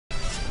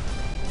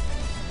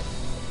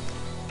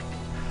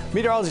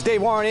Meteorologist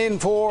Dave Warren in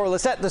for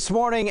Lisette this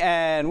morning,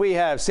 and we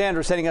have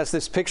Sandra sending us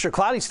this picture.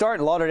 Cloudy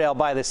start in Lauderdale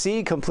by the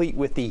Sea, complete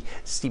with the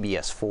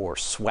CBS 4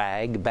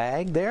 swag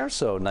bag there.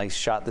 So nice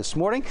shot this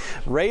morning.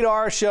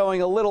 Radar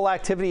showing a little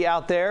activity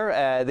out there.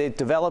 It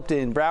developed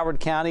in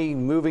Broward County,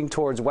 moving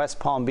towards West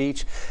Palm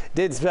Beach.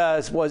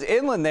 Was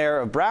inland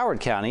there of Broward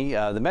County,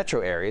 the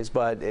metro areas,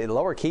 but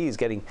Lower Keys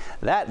getting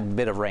that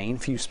bit of rain.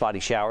 Few spotty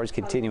showers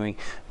continuing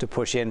to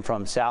push in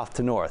from south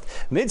to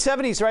north.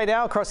 Mid-70s right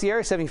now across the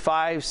area,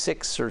 75,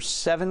 6 or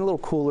 7, a little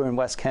cooler in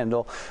West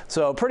Kendall.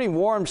 So a pretty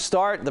warm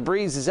start. The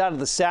breeze is out of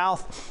the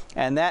south,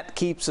 and that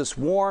keeps us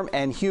warm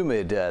and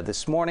humid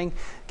this morning.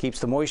 Keeps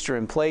the moisture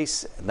in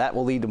place. That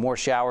will lead to more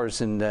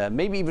showers and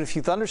maybe even a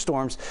few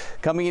thunderstorms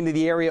coming into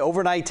the area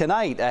overnight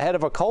tonight ahead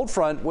of a cold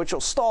front, which will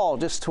stall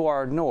just to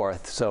our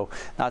north. So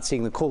not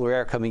seeing the cooler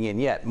air coming in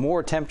yet.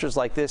 More temperatures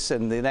like this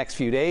in the next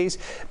few days.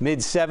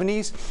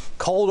 Mid-70s.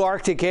 Cold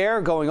Arctic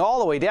air going all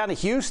the way down to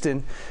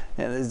Houston.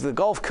 And the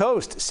Gulf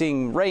Coast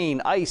seeing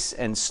rain, ice,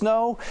 and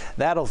snow.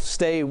 That'll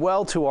stay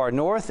well to our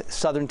north,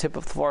 southern tip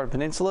of the Florida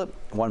Peninsula,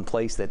 one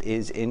place that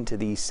is into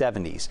the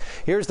 70s.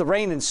 Here's the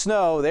rain and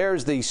snow.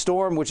 There's the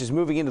storm, which is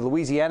moving into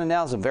Louisiana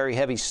now. Some very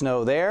heavy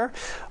snow there.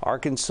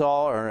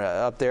 Arkansas are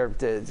up there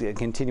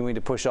continuing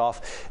to push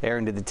off air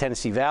into the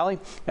Tennessee Valley.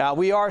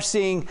 We are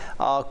seeing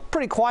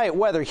pretty quiet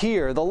weather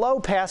here. The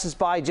low passes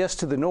by just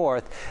to the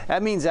north.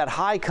 That means that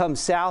high comes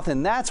south,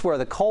 and that's where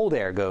the cold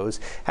air goes.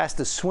 Has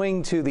to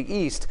swing to the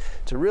east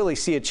to really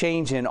see a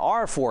change in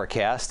our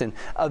forecast, and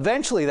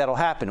eventually that'll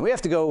happen. We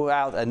have to go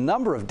out a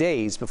number of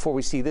days before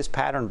we see this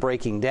pattern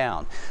breaking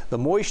down. The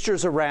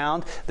moisture's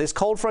around. This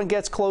cold front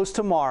gets close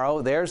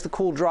tomorrow. There's the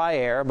cool, dry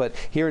air, but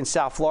here in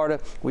South Florida,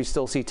 we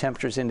still see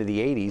temperatures into the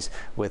 80s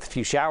with a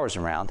few showers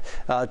around.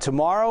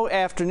 Tomorrow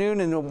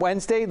afternoon and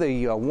Wednesday,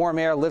 the warm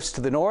air lifts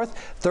to the north.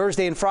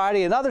 Thursday and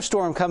Friday, another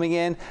storm coming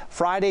in.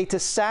 Friday to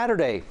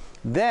Saturday.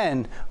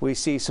 Then we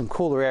see some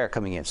cooler air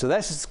coming in. So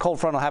this cold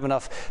front will have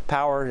enough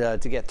power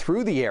to get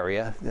through the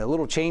area. A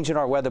little change in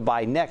our weather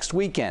by next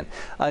weekend.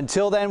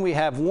 Until then, we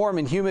have warm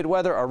and humid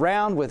weather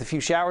around with a few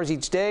showers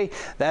each day.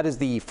 That is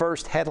the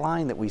first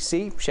headline that we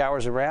see.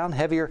 Showers around,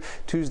 heavier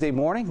Tuesday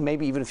morning,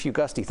 maybe even a few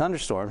gusty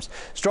thunderstorms.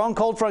 Strong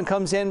cold front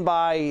comes in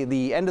by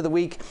the end of the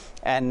week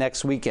and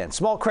next weekend.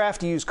 Small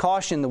craft, use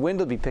caution. The wind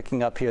will be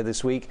picking up here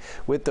this week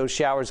with those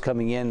showers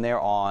coming in there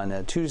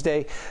on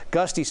Tuesday.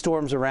 Gusty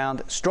storms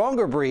around,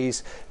 stronger breeze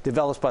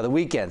develops by the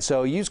weekend.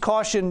 So use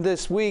caution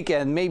this week,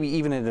 and maybe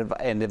even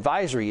an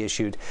advisory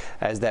issued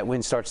as that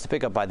wind starts to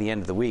pick up by the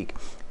end of the week.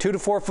 2 to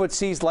 4 foot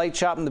seas, light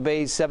chop in the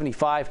bays.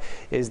 75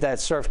 is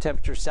that surf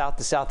temperature. South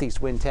to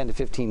southeast wind 10 to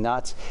 15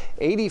 knots.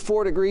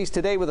 84 degrees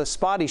today with a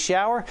spotty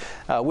shower.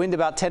 Wind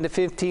about 10 to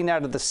 15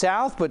 out of the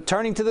south, but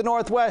turning to the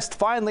northwest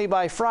finally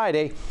by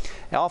Friday.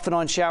 Off and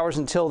on showers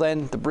until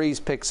then. The breeze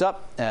picks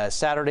up.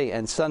 Saturday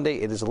and Sunday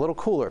it is a little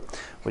cooler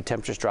with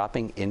temperatures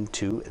dropping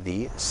into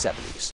the 70s.